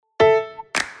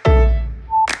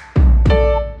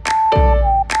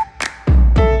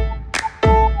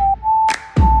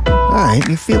right.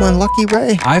 You feeling lucky,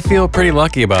 Ray? I feel pretty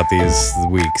lucky about these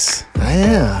weeks.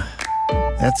 Yeah.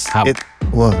 That's How- it.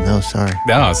 Whoa, no, sorry.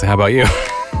 No, so how about you?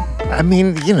 I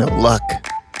mean, luck.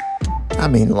 I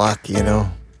mean, luck,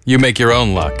 You make your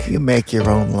own luck. You make your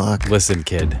own luck. Listen,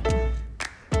 kid.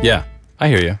 Yeah, I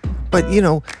hear you. But,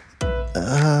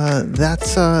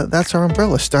 that's our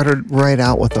umbrella. Started right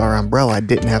out with our umbrella. I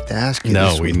didn't have to ask you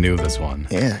No, this we week. knew this one.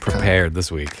 Yeah, Prepared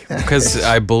this week. Because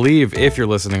I believe if you're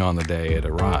listening on the day it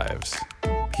arrives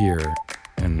here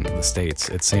in the States,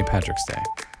 it's St. Patrick's Day.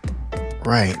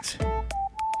 Right.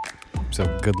 So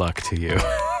good luck to you.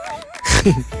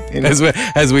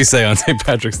 As we say on St.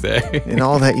 Patrick's Day. In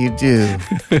all that you do.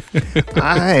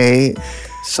 I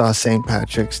saw St.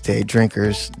 Patrick's Day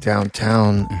drinkers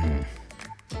downtown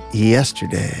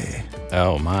yesterday.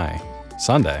 Oh my.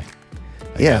 Sunday.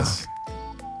 I guess.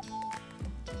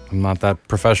 I'm not that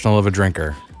professional of a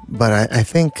drinker. But I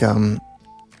think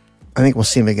we'll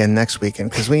see him again next weekend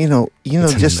because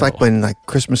just like when like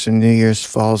Christmas or New Year's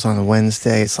falls on a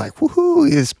Wednesday, it's like woohoo,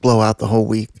 you just blow out the whole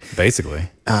week. Basically.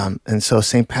 And so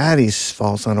St. Patty's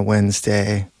falls on a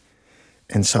Wednesday,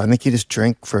 and so I think you just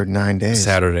drink for 9 days.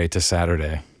 Saturday to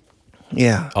Saturday.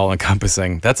 Yeah. All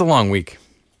encompassing. That's a long week.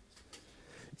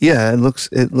 Yeah, it looks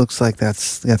like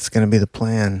that's going to be the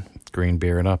plan. Green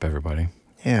beer it up, everybody.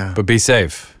 Yeah. But be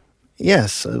safe.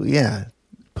 Yes, yeah.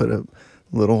 Put a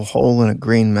little hole in a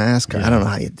green mask. Yeah. I don't know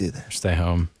how you do that. Stay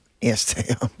home. Yeah,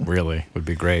 stay home. Really would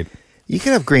be great. You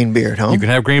can have green beer at home. You can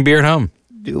have green beer at home.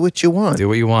 Do what you want. Do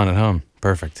what you want at home.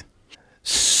 Perfect.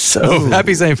 So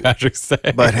Happy St. Patrick's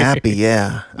Day. But happy,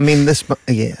 yeah. I mean,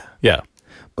 yeah. Yeah.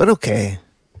 But okay.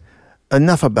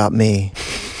 Enough about me.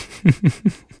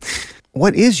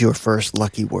 What is your first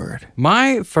lucky word?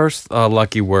 My first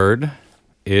lucky word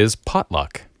is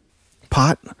potluck.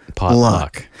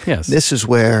 Potluck. Yes. This is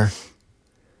where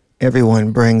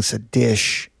everyone brings a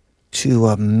dish to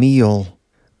a meal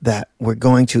that we're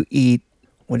going to eat.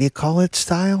 What do you call it?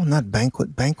 Style? Not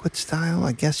banquet style,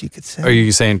 I guess you could say. Are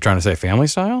you trying to say family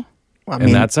style? Well, I in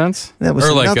mean, that sense? That was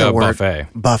or like another a word. buffet.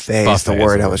 Buffet is the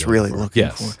word I was really looking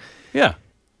Yes. for. Yeah.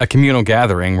 A communal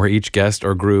gathering where each guest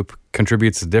or group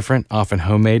contributes a different, often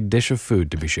homemade dish of food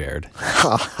to be shared.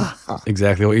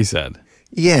 Exactly what you said.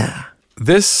 Yeah.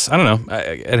 This, I don't know,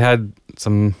 it had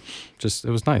some, it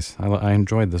was nice. I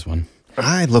enjoyed this one.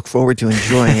 I look forward to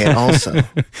enjoying it also.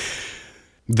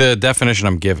 The definition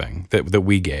I'm giving, that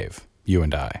we gave, you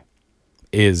and I,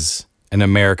 is an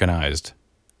Americanized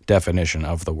definition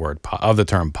of the word, of the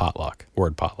term potluck,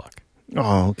 word potluck.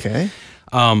 Oh, okay.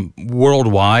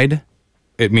 Worldwide,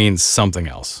 it means something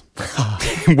else,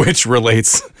 which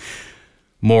relates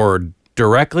more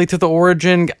directly to the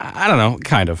origin. I don't know,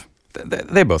 kind of.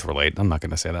 They both relate. I'm not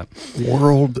going to say that.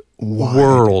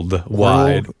 Worldwide.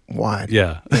 Worldwide.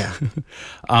 Yeah. Yeah.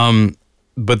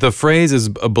 But the phrase is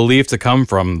believed to come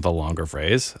from the longer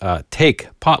phrase, take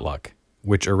potluck,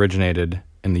 which originated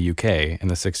in the UK in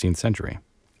the 16th century.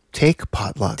 Take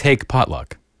potluck. Take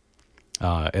potluck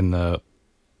in the,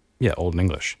 Old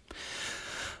English.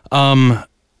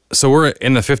 So we're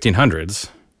in the 1500s,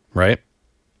 right?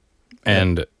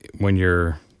 And when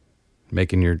you're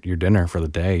making your dinner for the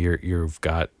day, you've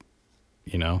got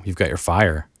your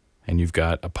fire and you've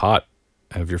got a pot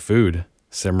of your food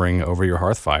simmering over your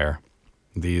hearth fire.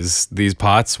 These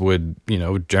pots would,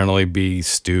 generally be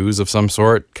stews of some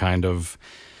sort, kind of,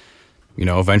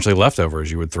 eventually leftovers.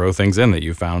 You would throw things in that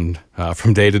you found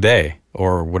from day to day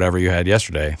or whatever you had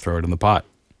yesterday, throw it in the pot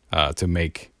to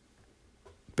make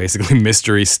basically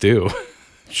mystery stew.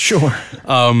 Sure.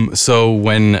 So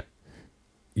when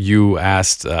you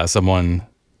asked someone,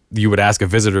 you would ask a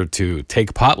visitor to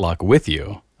take potluck with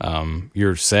you,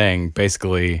 you're saying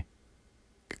basically,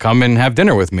 come and have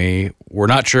dinner with me. We're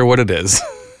not sure what it is.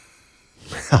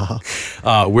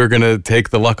 We're going to take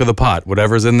the luck of the pot.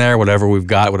 Whatever's in there, whatever we've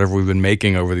got, whatever we've been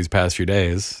making over these past few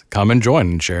days, come and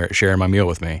join and share my meal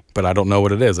with me. But I don't know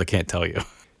what it is. I can't tell you.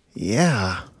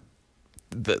 Yeah.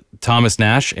 Thomas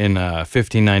Nash in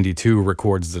 1592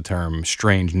 records the term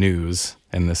strange news,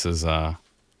 and this is our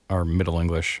Middle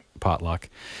English potluck,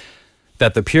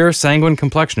 that the pure sanguine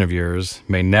complexion of yours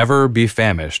may never be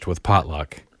famished with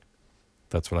potluck.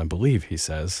 That's what I believe he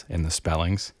says in the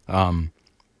spellings.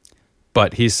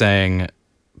 But he's saying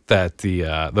that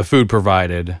the food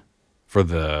provided for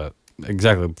the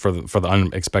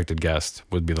unexpected guest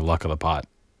would be the luck of the pot.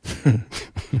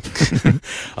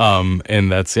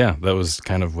 And that was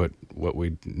kind of what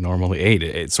we normally ate.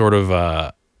 It sort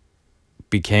of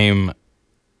became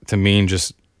to mean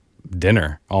just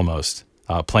dinner almost,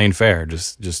 plain fare,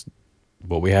 just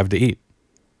what we have to eat.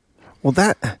 Well,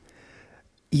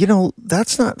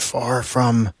 that's not far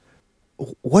from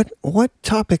What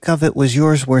topic of it was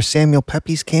yours where Samuel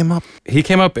Pepys came up? He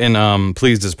came up in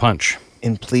Pleased as Punch.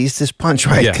 In Pleased as Punch,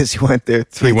 right? Yeah. Because he went there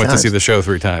 3 He times. went to see the show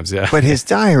 3 times, yeah. But his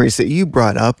diaries that you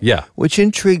brought up, Yeah. which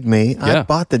intrigued me. I Yeah.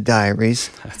 bought the diaries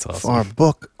That's awesome. for our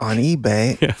book on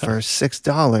eBay for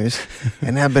 $6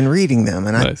 and have been reading them.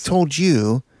 And Nice. I told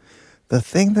you the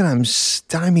thing that I'm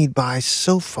stymied by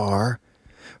so far,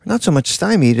 not so much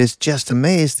stymied, is just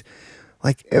amazed.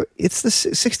 Like it's the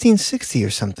 1660 or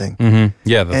something,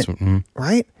 Yeah, that's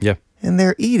right? yeah. And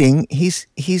they're eating. He's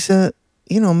a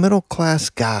middle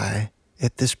class guy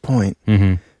at this point,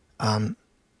 with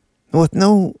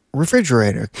no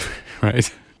refrigerator.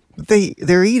 Right.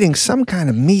 They're eating some kind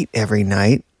of meat every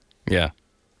night, Yeah.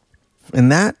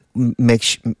 and that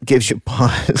gives you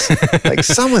pause. Like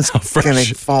someone's fresh. gonna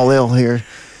fall ill here.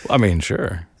 I mean,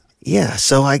 sure. Yeah.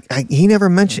 So he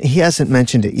hasn't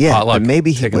mentioned it yet, Potluck, but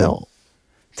maybe he taking- will.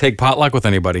 Take potluck with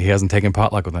anybody. He hasn't taken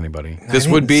potluck with anybody. This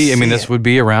would didn't be, I mean, see this it. would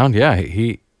be around. Yeah.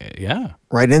 Yeah.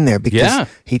 Right in there because Yeah.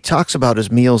 he talks about his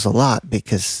meals a lot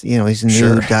because he's a new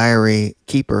Sure. diary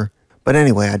keeper. But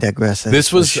anyway, I digress.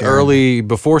 This was early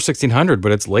before 1600,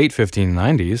 but it's late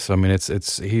 1590s. So, I mean,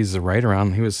 he's right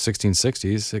around, he was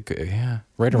 1660s. Yeah.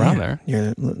 Right around there.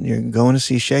 You're going to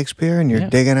see Shakespeare and you're Yeah.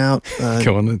 digging out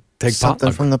Going to take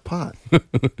something potluck. from the pot.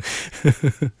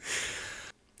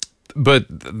 But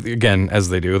again, as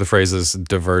they do, the phrases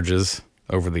diverges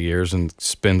over the years and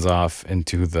spins off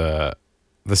into the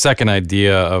second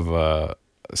idea of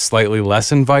slightly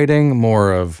less inviting,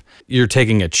 more of you're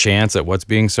taking a chance at what's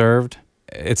being served.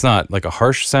 It's not like a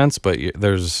harsh sense, but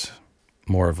there's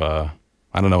more of a,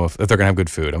 I don't know if they're going to have good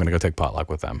food, I'm going to go take potluck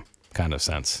with them kind of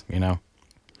sense,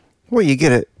 Well, you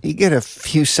get a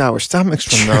few sour stomachs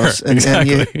from those, and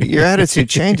exactly. your attitude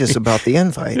changes about the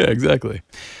invite. Yeah, exactly.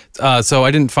 So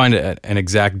I didn't find an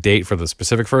exact date for the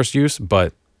specific first use,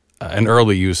 but an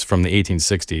early use from the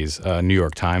 1860s, New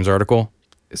York Times article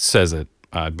says it,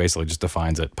 basically just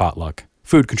defines it, potluck.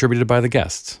 Food contributed by the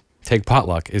guests. Take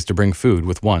potluck is to bring food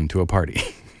with one to a party.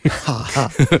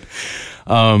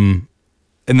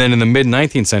 And then in the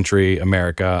mid-19th century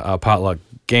America, potluck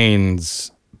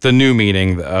gains the new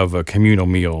meaning of a communal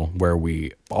meal where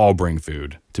we all bring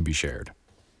food to be shared.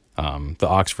 The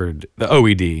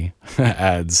OED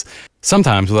adds,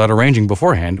 sometimes without arranging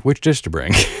beforehand which dish to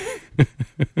bring.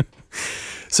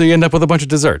 So you end up with a bunch of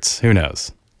desserts. Who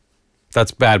knows?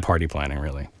 That's bad party planning,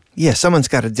 really. Yeah, someone's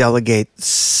got to delegate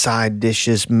side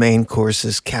dishes, main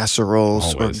courses,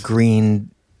 casseroles, Always. or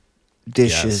green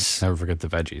dishes. Yes, never forget the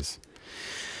veggies.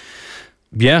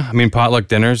 Yeah, I mean, potluck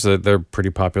dinners, they're pretty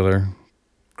popular.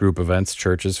 Group events,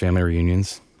 churches, family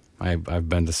reunions. I've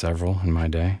been to several in my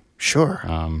day. Sure.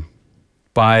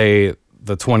 By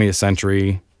the 20th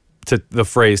century, the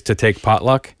phrase "to take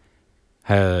potluck"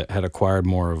 had acquired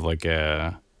more of like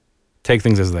a take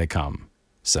things as they come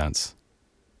sense,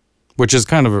 which is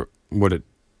kind of what it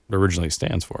originally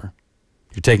stands for.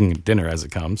 You're taking dinner as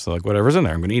it comes, so like whatever's in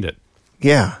there, I'm going to eat it.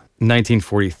 Yeah.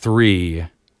 1943,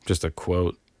 just a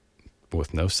quote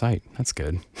with no sight. That's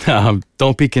good.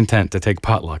 Don't be content to take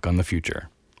potluck on the future.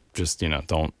 Just,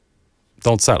 don't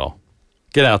settle.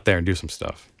 Get out there and do some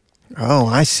stuff. Oh,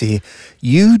 I see.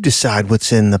 You decide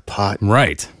what's in the pot.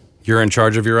 Right. You're in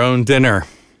charge of your own dinner.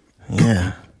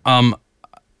 Yeah.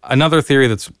 Another theory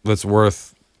that's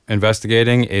worth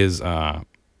investigating is that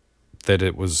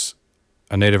it was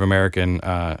a Native American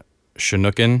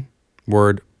Chinookan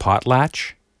word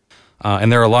potlatch.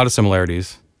 And there are a lot of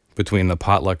similarities between the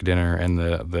potluck dinner and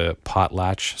the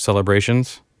potlatch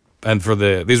celebrations. And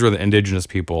these were the indigenous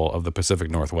people of the Pacific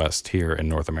Northwest here in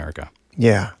North America.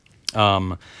 Yeah.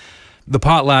 The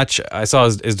potlatch I saw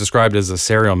is described as a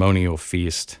ceremonial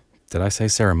feast. Did I say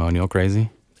ceremonial crazy?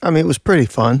 I mean, it was pretty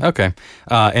fun. Okay.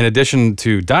 In addition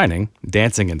to dining,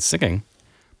 dancing, and singing,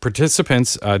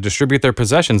 participants distribute their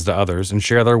possessions to others and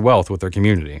share their wealth with their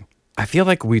community. I feel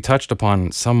like we touched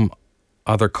upon some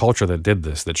other culture that did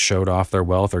this, that showed off their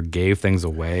wealth or gave things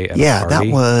away at a party.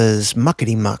 That was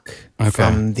Muckety Muck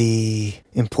from the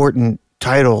important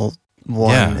title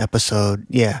one episode.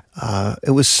 Yeah.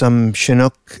 It was some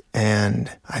Chinook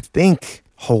and I think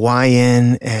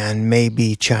Hawaiian and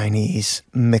maybe Chinese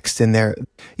mixed in there.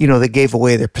 They gave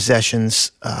away their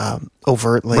possessions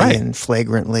overtly and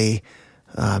flagrantly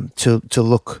to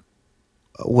look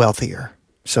wealthier.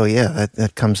 So yeah,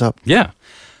 that comes up. Yeah.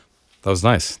 That was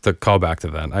nice to call back to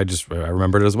that. I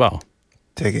remembered it as well.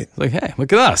 Take it. Like, hey,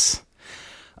 look at us.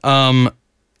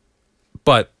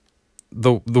 But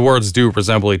the words do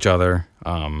resemble each other.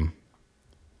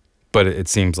 But it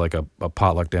seems like a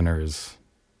potluck dinner is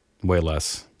way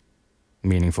less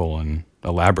meaningful and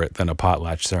elaborate than a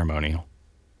potlatch ceremonial.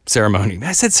 ceremony.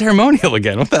 I said ceremonial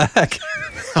again. What the heck?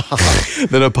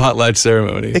 Than a potlatch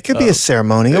ceremony. It could be a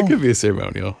ceremonial. It could be a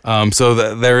ceremonial.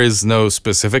 So there is no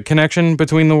specific connection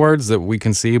between the words that we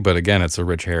can see, but again, it's a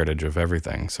rich heritage of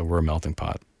everything. So we're a melting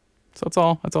pot. So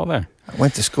that's all there. I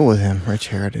went to school with him, Rich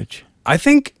Heritage. I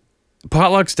think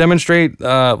potlucks demonstrate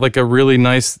like a really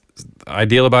nice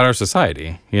ideal about our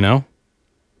society, you know?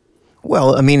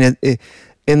 Well, I mean,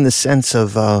 in the sense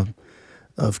of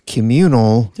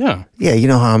communal. Yeah. Yeah, you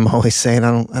know how I'm always saying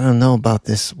I don't know about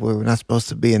this. We're not supposed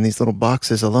to be in these little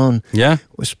boxes alone. Yeah.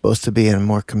 We're supposed to be in a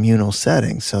more communal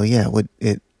setting. So yeah,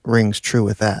 it rings true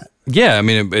with that. Yeah, I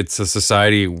mean it's a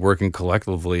society working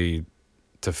collectively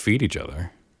to feed each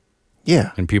other.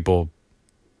 Yeah. And people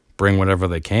bring whatever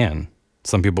they can.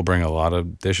 Some people bring a lot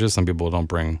of dishes, some people don't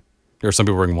bring, or some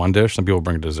people bring one dish, some people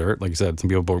bring dessert, like you said, some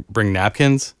people bring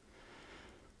napkins.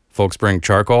 Folks bring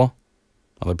charcoal.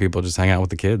 Other people just hang out with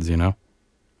the kids, you know?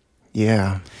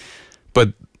 Yeah.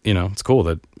 But, you know, it's cool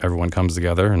that everyone comes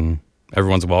together and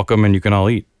everyone's welcome and you can all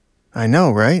eat. I know,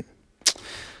 right?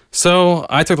 So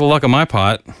I took the luck of my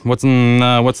pot. What's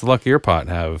the luck of your pot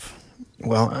have?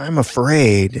 Well, I'm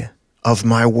afraid of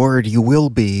my word you will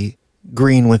be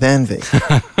green with envy.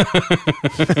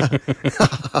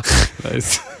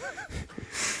 Nice.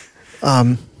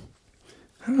 I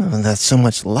don't know if that's so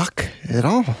much luck at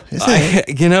all, is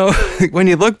it? You know, when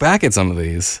you look back at some of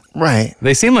these, Right.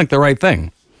 they seem like the right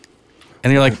thing.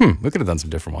 And you're like, we could have done some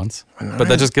different ones. But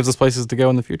that just gives us places to go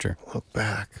in the future. Look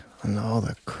back on all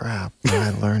the crap that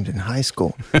I learned in high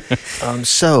school.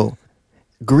 So,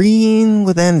 green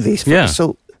with envy. Yeah.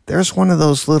 So there's one of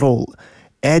those little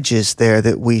edges there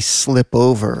that we slip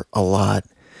over a lot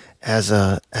as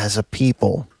a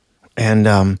people. And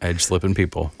Edge slipping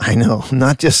people. I know,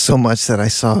 not just so much that I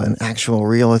saw an actual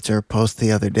realtor post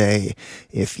the other day,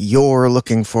 if you're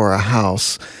looking for a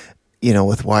house, you know,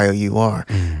 with YOUR,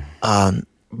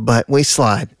 but we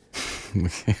slide.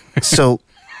 So,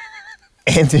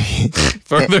 envy.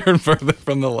 Further and further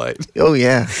from the light. Oh,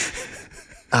 yeah.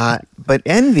 But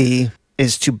envy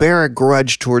is to bear a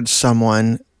grudge towards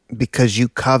someone because you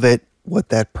covet what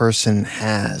that person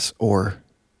has or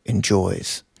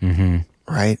enjoys. Mm-hmm.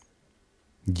 Right?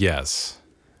 Yes.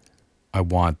 I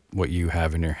want what you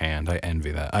have in your hand. I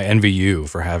envy that. I envy you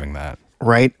for having that.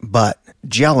 Right? But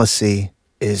jealousy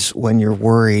is when you're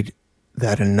worried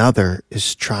that another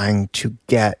is trying to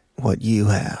get what you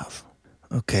have.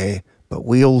 Okay? But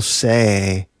we'll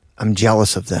say, I'm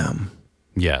jealous of them.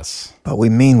 Yes. But we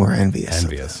mean we're envious.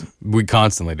 Envious. We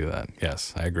constantly do that.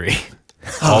 Yes, I agree.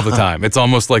 All the time. It's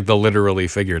almost like the literally,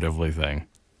 figuratively thing.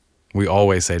 We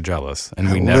always say jealous, and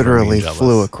we never literally mean jealous.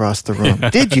 Flew across the room.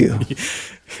 Did you?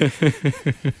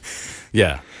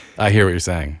 Yeah, I hear what you're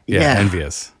saying. Yeah,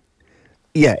 envious.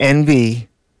 Yeah, envy.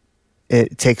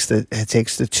 It takes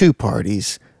the two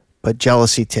parties, but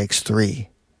jealousy takes three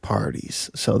parties.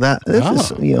 So this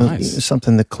is nice.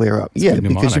 something to clear up. It's yeah, good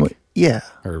because mnemonic.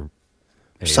 or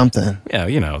a- something. Yeah,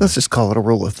 you know. Let's just call it a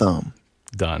rule of thumb.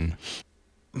 Done.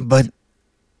 But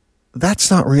that's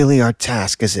not really our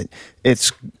task, is it?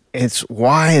 It's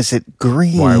why is it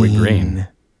green? Why are we green?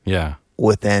 Yeah.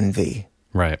 With envy.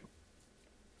 Right.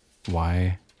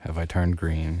 Why have I turned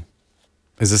green?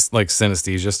 Is this like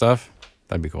synesthesia stuff?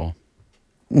 That'd be cool.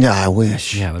 No, I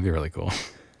wish. Yeah, that'd be really cool.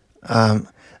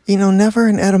 Never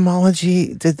in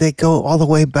etymology did they go all the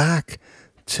way back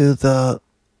to the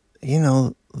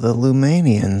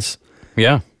Lumanians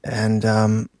Yeah. and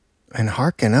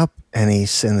hearken up any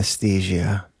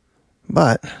synesthesia.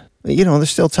 But, there's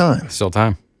still time. Still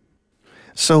time.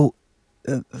 So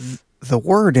the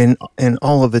word in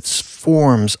all of its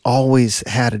forms always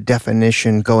had a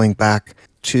definition going back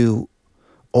to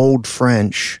Old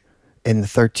French in the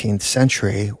 13th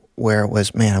century, where it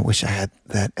was, man, I wish I had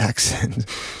that accent,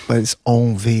 but it's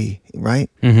envie, right?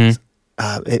 Mm-hmm.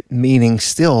 It meaning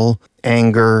still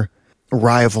anger,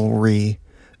 rivalry,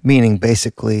 meaning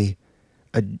basically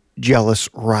a jealous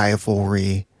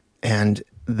rivalry. And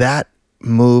that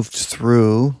moved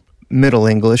through Middle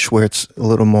English, where it's a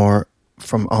little more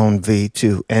from envie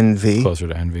to envy. Closer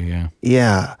to envy, yeah.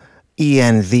 Yeah,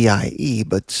 envie,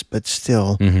 but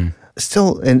still,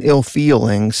 still an ill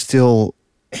feeling, still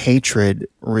hatred,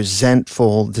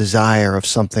 resentful desire of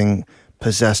something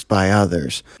possessed by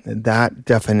others. That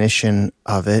definition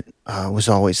of it was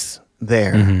always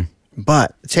there.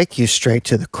 But take you straight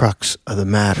to the crux of the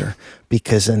matter,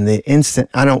 because in the instant,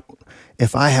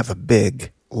 if I have a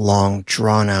big, long,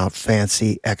 drawn-out,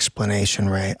 fancy explanation,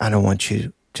 Ray, I don't want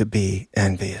you to be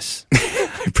envious.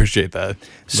 I appreciate that.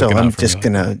 So Looking out I'm for just you.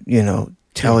 going to,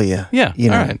 tell you. Yeah, all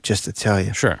right. Just to tell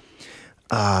you. Sure.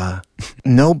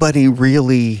 Nobody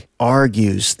really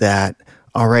argues that,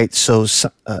 All right, so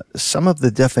some of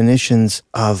the definitions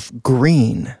of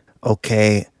green,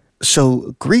 okay?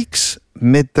 So Greeks,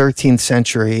 mid-13th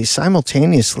century,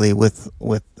 simultaneously with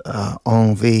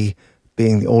envie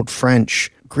being the Old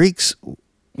French, Greeks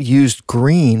used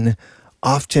green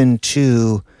often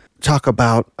to talk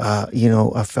about,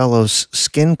 a fellow's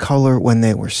skin color when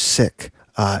they were sick.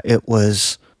 It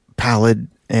was pallid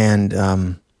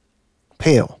and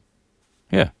pale.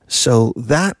 Yeah. So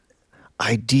that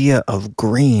idea of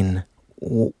green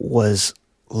was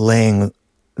laying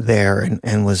there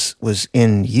and was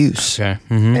in use. Okay.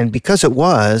 Mm-hmm. And because it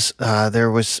was, there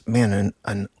was,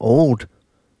 an old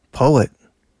poet,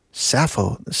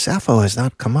 Sappho. Sappho has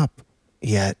not come up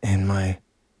yet in my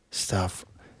stuff.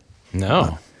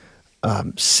 No.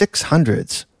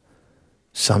 600s,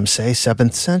 some say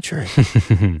 7th century.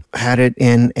 Had it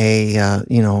in a,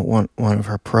 one of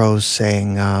her prose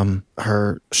saying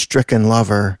her stricken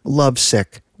lover,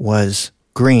 lovesick, was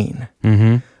green.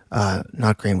 Mm-hmm.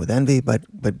 Not green with envy,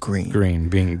 but green. Green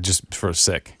being just for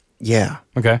sick. Yeah.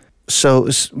 Okay. So,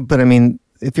 but I mean,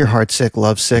 if you're heart sick,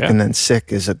 love sick, and then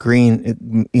sick is a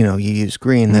green, you use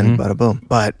green, then bada boom.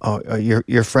 But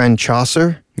your friend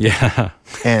Chaucer, Yeah.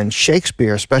 and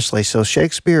Shakespeare especially. So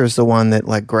Shakespeare is the one that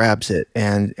like grabs it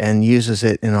and uses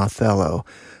it in Othello.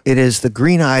 It is the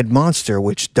green-eyed monster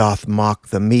which doth mock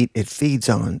the meat it feeds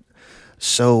on.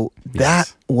 So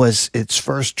that was its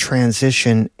first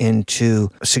transition into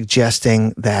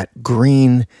suggesting that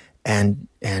green and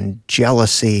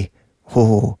jealousy,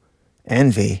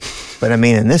 envy. But I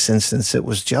mean, in this instance, it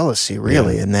was jealousy,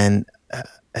 really. Yeah.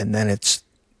 And then it's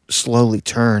slowly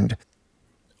turned.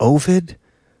 Ovid?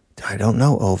 I don't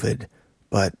know Ovid,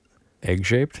 but...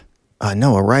 Egg-shaped?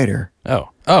 No, a writer. Oh.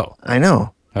 I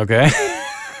know. Okay.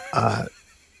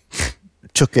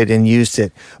 Took it and used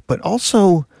it. But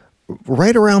also,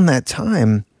 right around that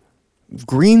time,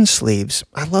 Greensleeves,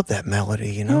 I love that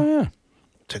melody, Oh, yeah.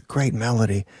 It's a great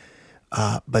melody.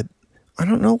 But I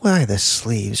don't know why the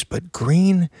sleeves, but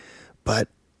green, but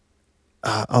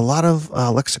a lot of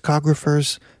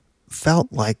lexicographers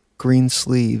felt like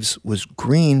Greensleeves was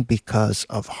green because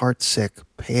of heartsick,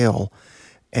 pale,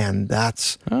 and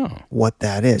that's what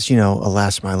that is.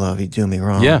 Alas, my love, you do me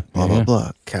wrong. Yeah. Blah, blah,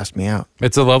 blah. Cast me out.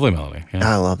 It's a lovely melody. Yeah.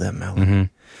 I love that melody. Mm-hmm.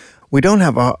 We don't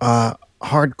have a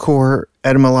hardcore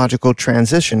etymological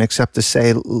transition except to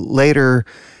say later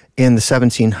in the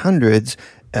 1700s,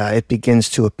 it begins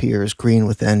to appear as green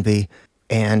with envy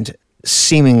and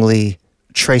seemingly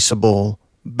traceable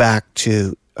back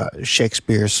to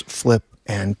Shakespeare's flip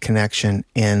and connection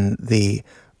in the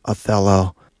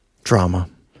Othello drama.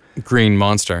 Green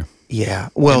monster. Yeah.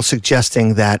 Well,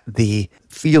 suggesting that the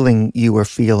feeling you were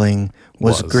feeling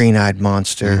was a green-eyed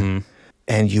monster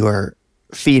and you are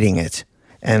feeding it.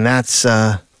 And that's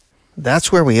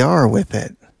where we are with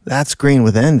it. That's green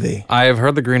with envy. I have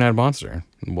heard the green-eyed monster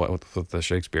with the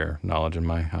Shakespeare knowledge in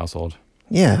my household.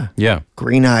 Yeah. Yeah.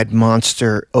 Green-eyed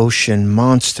monster, ocean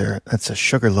monster. That's a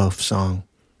Sugarloaf song.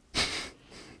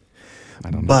 I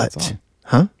don't know that song.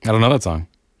 Huh? I don't know that song.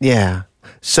 Yeah.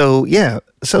 So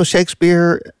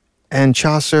Shakespeare and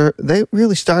Chaucer, they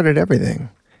really started everything.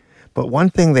 But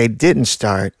one thing they didn't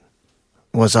start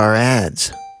was our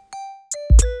ads.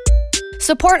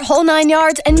 Support Whole 9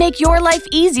 Yards and make your life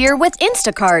easier with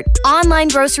Instacart. Online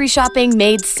grocery shopping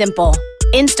made simple.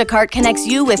 Instacart connects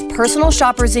you with personal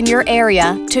shoppers in your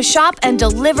area to shop and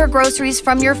deliver groceries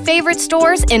from your favorite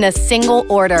stores in a single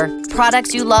order.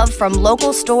 Products you love from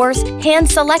local stores,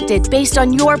 hand-selected based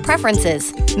on your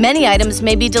preferences. Many items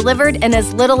may be delivered in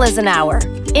as little as an hour.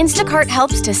 Instacart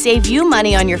helps to save you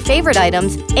money on your favorite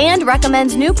items and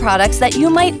recommends new products that you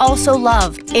might also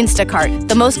love. Instacart,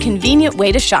 the most convenient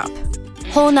way to shop.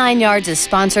 Whole 9 Yards is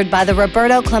sponsored by the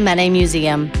Roberto Clemente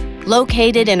Museum.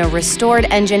 Located in a restored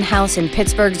engine house in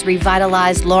Pittsburgh's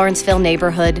revitalized Lawrenceville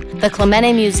neighborhood, the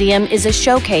Clemente Museum is a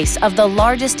showcase of the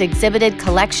largest exhibited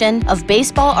collection of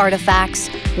baseball artifacts,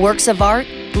 works of art,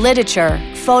 literature,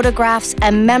 photographs,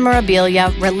 and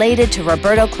memorabilia related to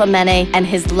Roberto Clemente and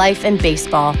his life in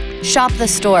baseball. Shop the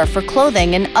store for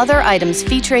clothing and other items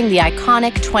featuring the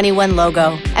iconic 21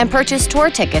 logo, and purchase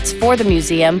tour tickets for the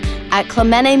museum at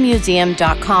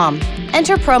clementemuseum.com.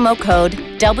 Enter promo code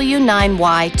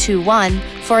W9Y21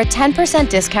 for a 10%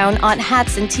 discount on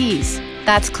hats and tees.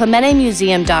 That's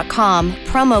clementemuseum.com,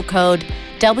 promo code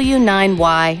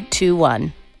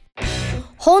W9Y21.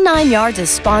 Whole 9 Yards is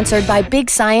sponsored by Big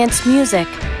Science Music.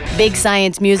 Big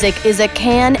Science Music is a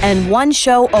Cannes and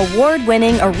one-show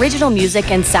award-winning original music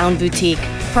and sound boutique,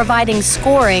 providing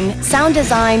scoring, sound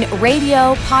design,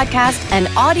 radio, podcast, and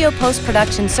audio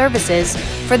post-production services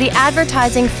for the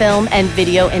advertising, film, and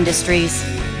video industries.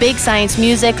 Big Science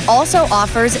Music also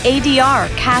offers ADR,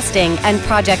 casting, and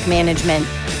project management.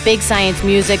 Big Science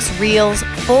Music's reels,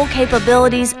 full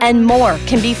capabilities, and more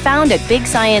can be found at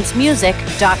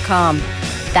bigsciencemusic.com.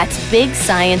 That's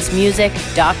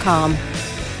bigsciencemusic.com.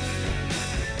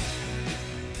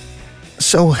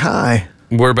 So, hi.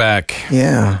 We're back.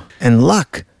 Yeah. And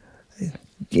luck.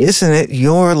 Isn't it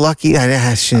your lucky?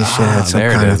 I should have some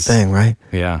there it kind of is. thing, right?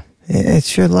 Yeah.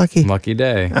 It's your lucky. Lucky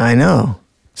day. I know.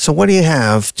 So what do you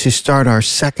have to start our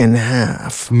second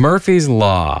half? Murphy's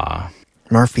Law,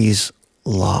 Murphy's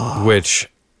Law. which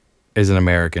is an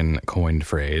American coined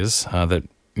phrase that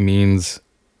means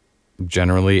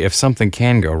generally if something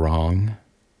can go wrong,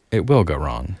 it will go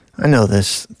wrong. I know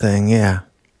this thing, yeah.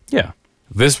 Yeah.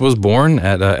 This was born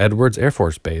at Edwards Air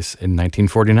Force Base in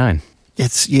 1949.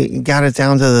 You got it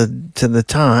down to the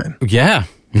time. Yeah.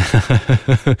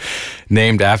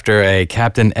 Named after a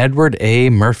Captain Edward A.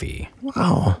 Murphy.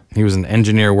 Wow. He was an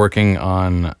engineer working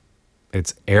on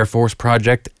its Air Force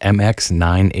project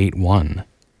MX-981,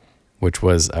 which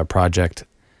was a project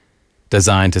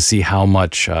designed to see how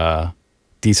much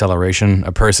deceleration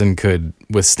a person could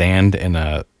withstand in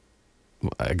a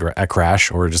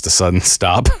crash or just a sudden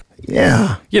stop.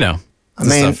 Yeah. You know, I the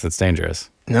mean- stuff that's dangerous.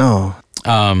 No.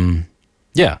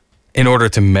 Yeah. In order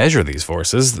to measure these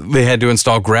forces, they had to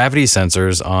install gravity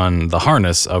sensors on the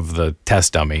harness of the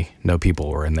test dummy. No people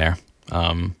were in there.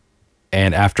 And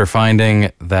after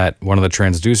finding that one of the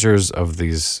transducers of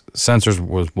these sensors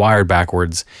was wired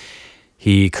backwards,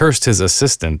 he cursed his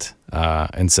assistant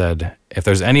and said, if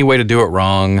there's any way to do it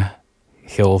wrong,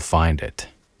 he'll find it.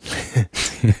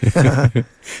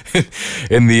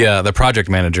 And the project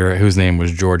manager, whose name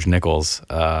was George Nichols,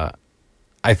 I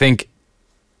think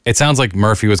it sounds like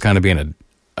Murphy was kind of being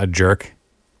a jerk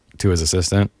to his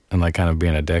assistant and like kind of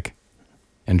being a dick.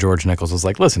 And George Nichols was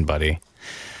like, listen, buddy,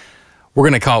 I'm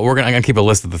going to keep a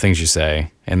list of the things you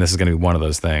say. And this is going to be one of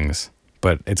those things,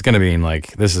 but it's going to be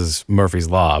like, this is Murphy's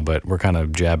Law, but we're kind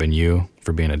of jabbing you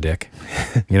for being a dick.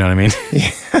 You know what I mean?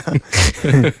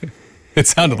 Yeah. It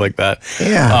sounded like that.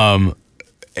 Yeah.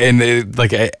 And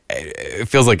it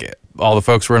feels like all the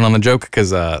folks were in on the joke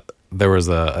because there was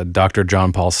a Dr.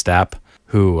 John Paul Stapp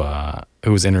who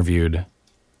was interviewed,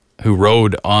 who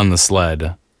rode on the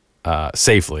sled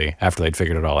safely after they'd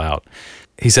figured it all out.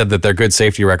 He said that their good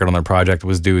safety record on their project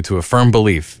was due to a firm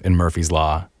belief in Murphy's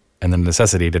Law and the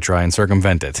necessity to try and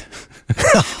circumvent it.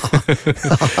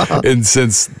 And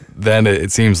since then,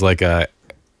 it seems like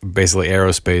basically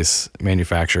aerospace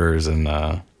manufacturers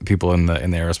and people in the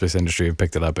aerospace industry have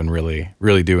picked it up and really,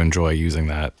 really do enjoy using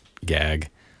that gag.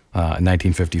 In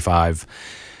 1955,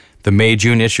 the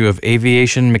May-June issue of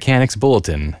Aviation Mechanics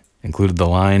Bulletin included the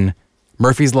line,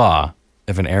 Murphy's Law,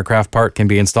 if an aircraft part can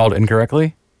be installed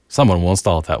incorrectly, someone will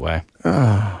install it that way.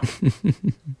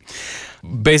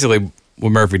 Basically,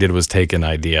 what Murphy did was take an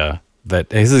idea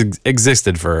that has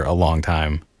existed for a long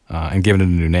time and given it a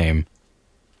new name.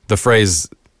 The phrase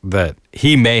that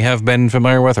he may have been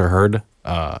familiar with or heard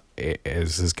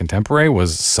as his contemporary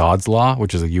was Sod's Law,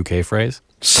 which is a UK phrase.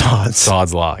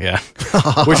 Sod's Law, yeah.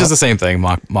 Which is the same thing,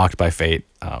 mocked by fate.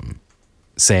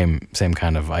 Same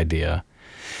kind of idea.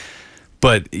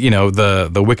 But, you know,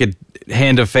 the wicked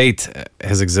hand of fate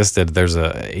has existed. There's a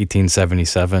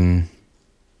 1877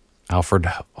 Alfred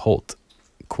Holt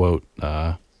quote,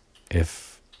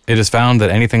 if it is found that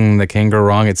anything that can go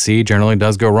wrong at sea generally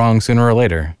does go wrong sooner or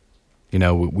later. You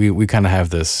know, we kind of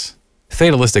have this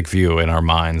fatalistic view in our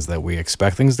minds that we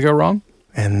expect things to go wrong.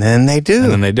 And then they do. And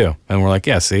then they do. And we're like,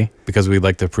 yeah, see? Because we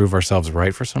like to prove ourselves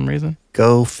right for some reason.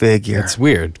 Go figure. It's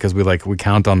weird because we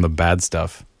count on the bad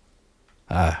stuff.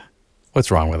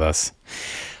 What's wrong with us?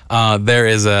 There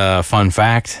is a fun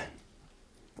fact.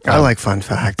 I like fun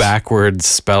facts. Backwards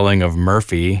spelling of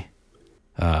Murphy.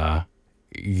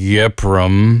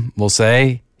 Ypres, we'll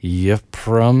say.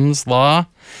 Ypres Law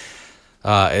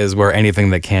is where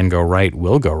anything that can go right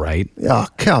will go right. Oh,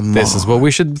 come on. This is what we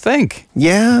should think.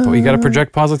 Yeah. But you got to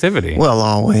project positivity. Well,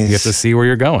 always. You have to see where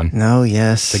you're going No,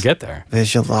 yes. to get there.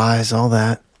 Visualize all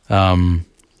that.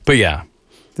 But yeah,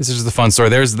 this is just a fun story.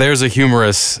 There's a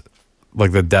humorous,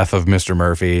 like the death of Mr.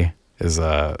 Murphy is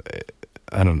I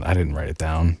didn't write it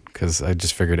down because I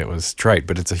just figured it was trite,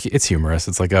 but it's humorous.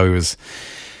 It's like, he was,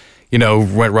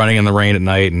 went running in the rain at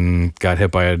night and got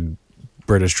hit by a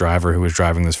British driver who was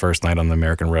driving this first night on the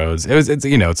American roads.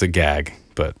 It's a gag,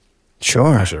 but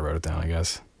Sure. I should have wrote it down, I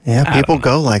guess. Yeah, I people don't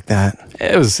know. go like that.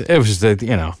 It was just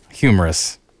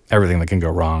humorous. Everything that can go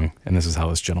wrong, and this is how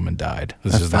this gentleman died.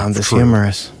 This I is found not this true.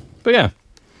 humorous. But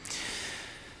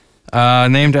yeah.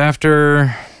 Named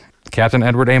after Captain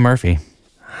Edward A. Murphy.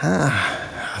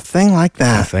 A thing like A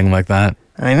that. thing like that.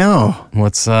 I know.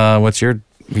 What's your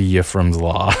Yefrem's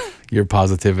law, your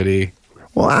positivity.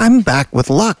 Well, I'm back with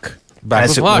luck. Back as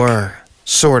with it luck. were.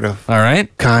 Sort of. All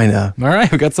right. Kind of. All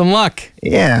right. We got some luck.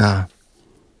 Yeah.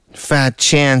 Fat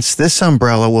chance this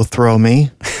umbrella will throw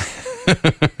me.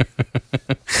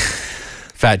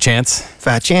 Fat chance.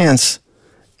 Fat chance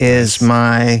is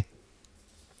my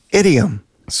idiom.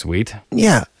 Sweet.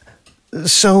 Yeah.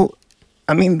 So,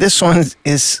 I mean, this one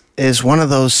is one of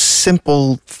those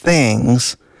simple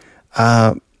things,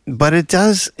 but it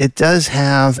does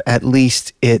have at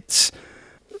least its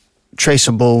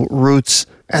traceable roots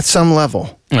at some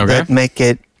level that make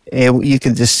it. You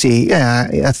can just see,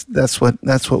 that's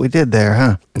what we did there,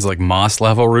 huh? It's like moss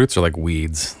level roots or like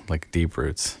weeds, like deep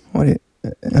roots. What? I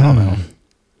don't know.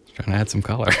 Trying to add some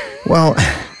color. Well,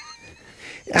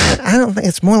 I don't think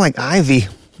it's more like ivy.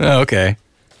 Oh, okay.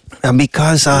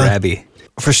 Because Rabby.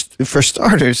 for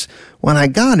starters, when I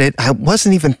got it, I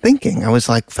wasn't even thinking. I was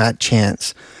like, fat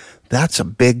chance. That's a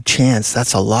big chance.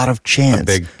 That's a lot of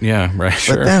chance. Yeah, right.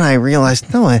 Sure. But then I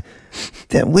realized, no,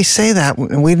 that we say that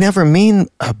and we never mean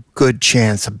a good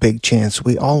chance, a big chance.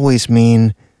 We always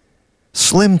mean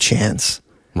slim chance.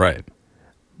 Right.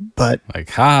 But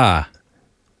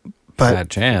fat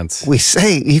chance.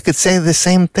 You could say the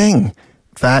same thing,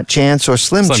 fat chance or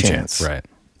slim chance. Right.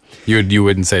 You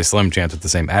wouldn't say slim chance with the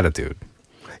same attitude.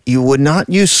 You would not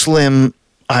use slim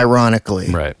ironically.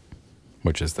 Right.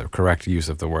 Which is the correct use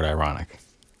of the word ironic.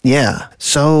 Yeah.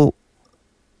 So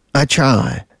I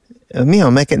try.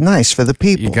 Make it nice for the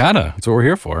people. You gotta. That's what we're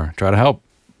here for. Try to help.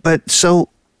 But so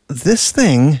this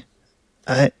thing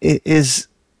is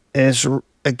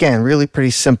again really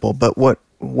pretty simple. But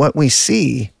what we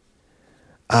see,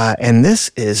 and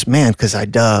this is because I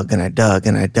dug and I dug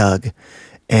and I dug,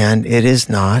 and it is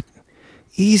not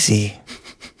easy.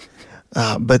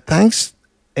 But thanks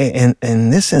in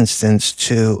this instance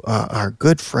to our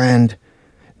good friend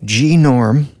G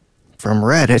Norm from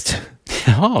Reddit.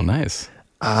 Oh, nice.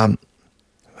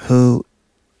 Who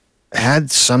had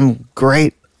some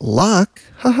great luck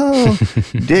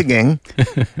digging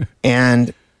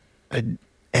and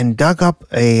dug up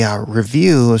a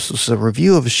review. This was a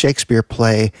review of a Shakespeare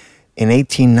play in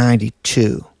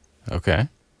 1892. Okay.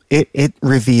 It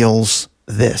reveals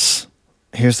this.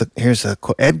 Here's a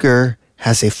quote. Edgar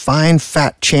has a fine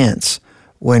fat chance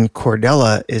when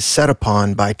Cordelia is set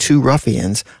upon by two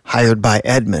ruffians hired by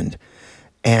Edmund,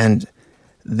 and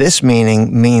this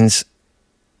means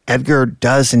Edgar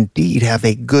does indeed have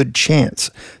a good chance.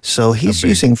 So he's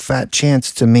using fat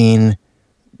chance to mean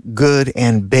good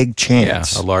and big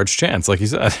chance. Yeah, a large chance, like you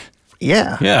said.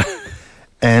 Yeah. Yeah.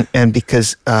 And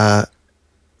because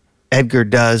Edgar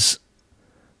does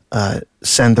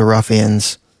send the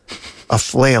ruffians a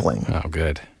flailing. Oh,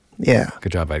 good. Yeah.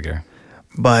 Good job, Edgar.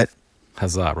 But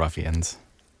Huzzah, ruffians.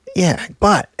 yeah,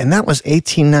 and that was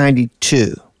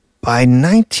 1892. By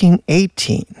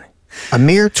 1918, a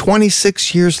mere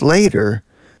 26 years later,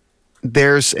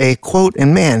 there's a quote,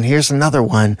 and man, here's another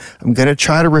one. I'm going to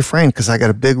try to refrain because I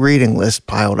got a big reading list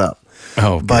piled up.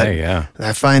 Oh, okay, but yeah.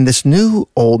 I find this new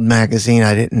old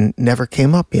magazine never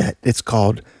came up yet. It's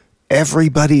called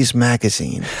Everybody's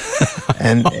Magazine,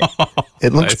 and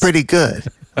it looks Nice. pretty good.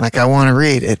 Like I want to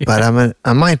read it, but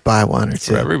I might buy one or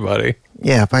two. For everybody.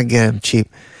 Yeah, if I get them cheap.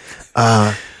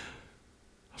 I'll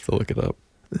have to look it up.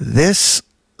 This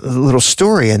little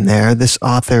story in there, this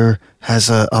author has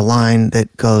a line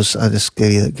that goes, I'll just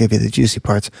give you the juicy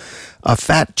parts. A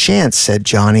fat chance, said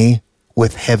Johnny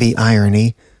with heavy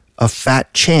irony, a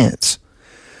fat chance.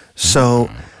 So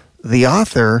the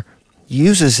author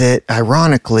uses it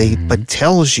ironically, but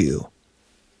tells you,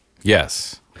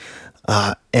 Yes.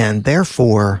 and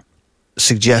therefore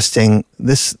suggesting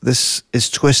this is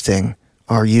twisting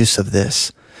our use of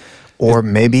this. Or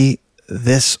maybe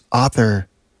this author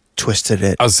twisted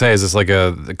it. I was saying, is this like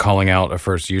a calling out a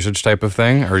first usage type of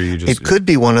thing? Or you just. It could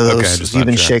be one of Okay, those just not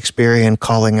even sure. Shakespearean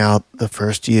calling out the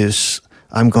first use.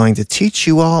 I'm going to teach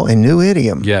you all a new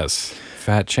idiom. Yes.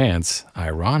 Fat chance,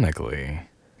 ironically.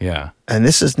 Yeah. And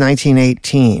this is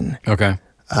 1918. Okay.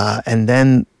 And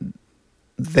then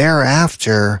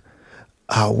thereafter,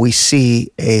 we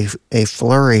see a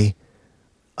flurry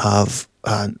of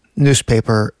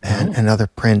newspaper and other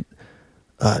print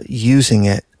using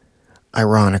it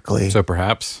ironically. So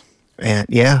perhaps. And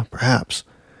yeah, perhaps.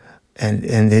 And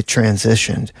it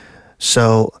transitioned.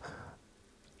 So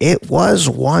it was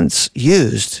once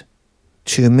used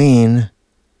to mean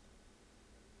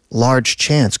large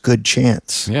chance, good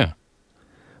chance, Yeah.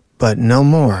 but no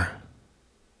more.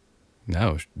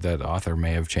 No, that author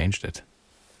may have changed it.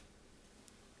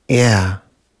 Yeah.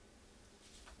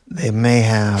 They may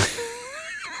have.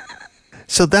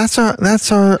 So that's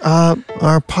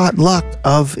our potluck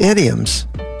of idioms.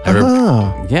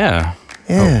 Yeah.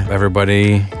 Yeah. Hope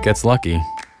everybody gets lucky.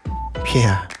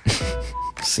 Yeah.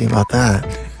 See about that.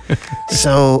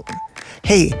 So,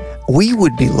 hey, we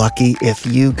would be lucky if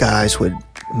you guys would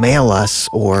mail us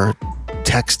or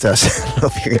text us. I don't know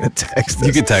if you're going to text us.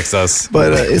 You could text us.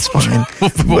 But it's fine.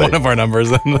 Put one of our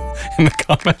numbers in the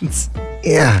comments.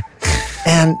 Yeah.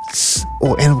 And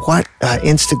what?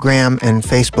 Instagram and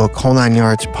Facebook, Whole 9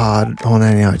 Yards Pod, Whole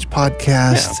 9 Yards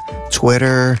Podcast,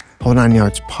 Twitter, Whole 9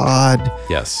 Yards Pod.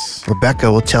 Yes.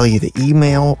 Rebecca will tell you the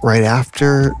email right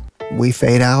after we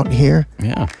fade out here.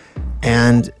 Yeah.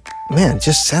 And man,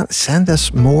 just send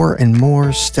us more and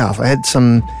more stuff. I had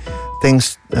some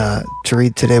things to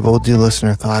read today, but we'll do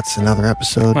listener thoughts another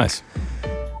episode. Nice.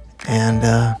 And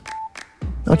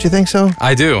don't you think so?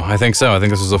 I do. I think so. I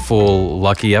think this was a full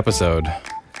lucky episode.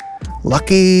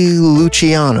 Lucky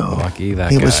Luciano. Lucky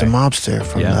that he guy. was a mobster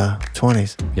from the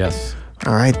 20s. Yes.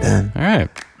 All right, then. All right.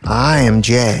 I am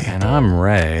Jay. And I'm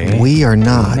Ray. We are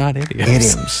not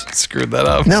idiots. idioms. Screwed that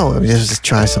up. No, just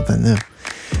try something new.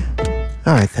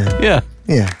 All right, then. Yeah.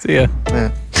 Yeah. See ya.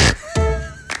 Yeah.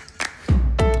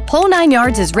 Whole 9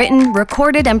 Yards is written,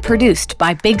 recorded, and produced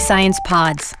by Big Science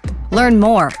Pods. Learn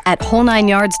more at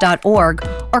whole9yards.org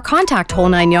or contact Whole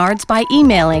 9 Yards by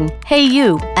emailing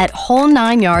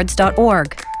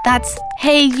heyu@whole9yards.org. That's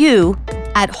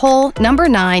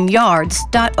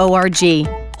heyu@whole9yards.org.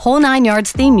 Whole 9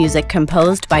 Yards theme music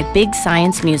composed by Big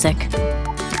Science Music.